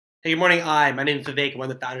Hey, good morning. My name is Vivek. I'm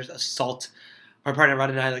one of the founders of Salt. Our partner,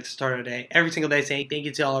 Run and I, like to start our day every single day saying thank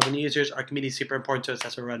you to all of our new users. Our community is super important to us.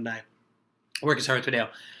 That's what Run and I work as hard as we do.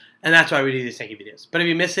 And that's why we do these thank you videos. But if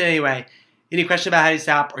you missed it anyway, any question about how to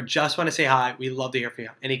stop or just want to say hi, we'd love to hear from you.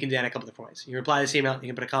 And you can do that in a couple different ways. You can reply to this email, you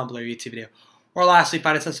can put a comment below your YouTube video. Or lastly,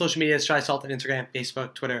 find us on social media. Let's try Salt on Instagram,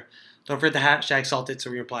 Facebook, Twitter. Don't forget the hashtag Salted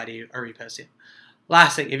so we reply to you or repost you.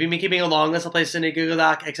 Last thing, if you've been keeping a long list of places in a Google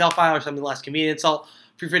Doc, Excel file, or something less convenient, Salt,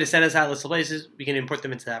 feel free to send us that list of places. We can import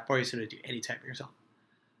them into that for you so you don't do any typing yourself.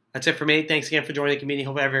 That's it for me. Thanks again for joining the community.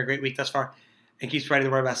 Hope you have a great week thus far. And keep spreading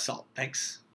the word about Salt. Thanks.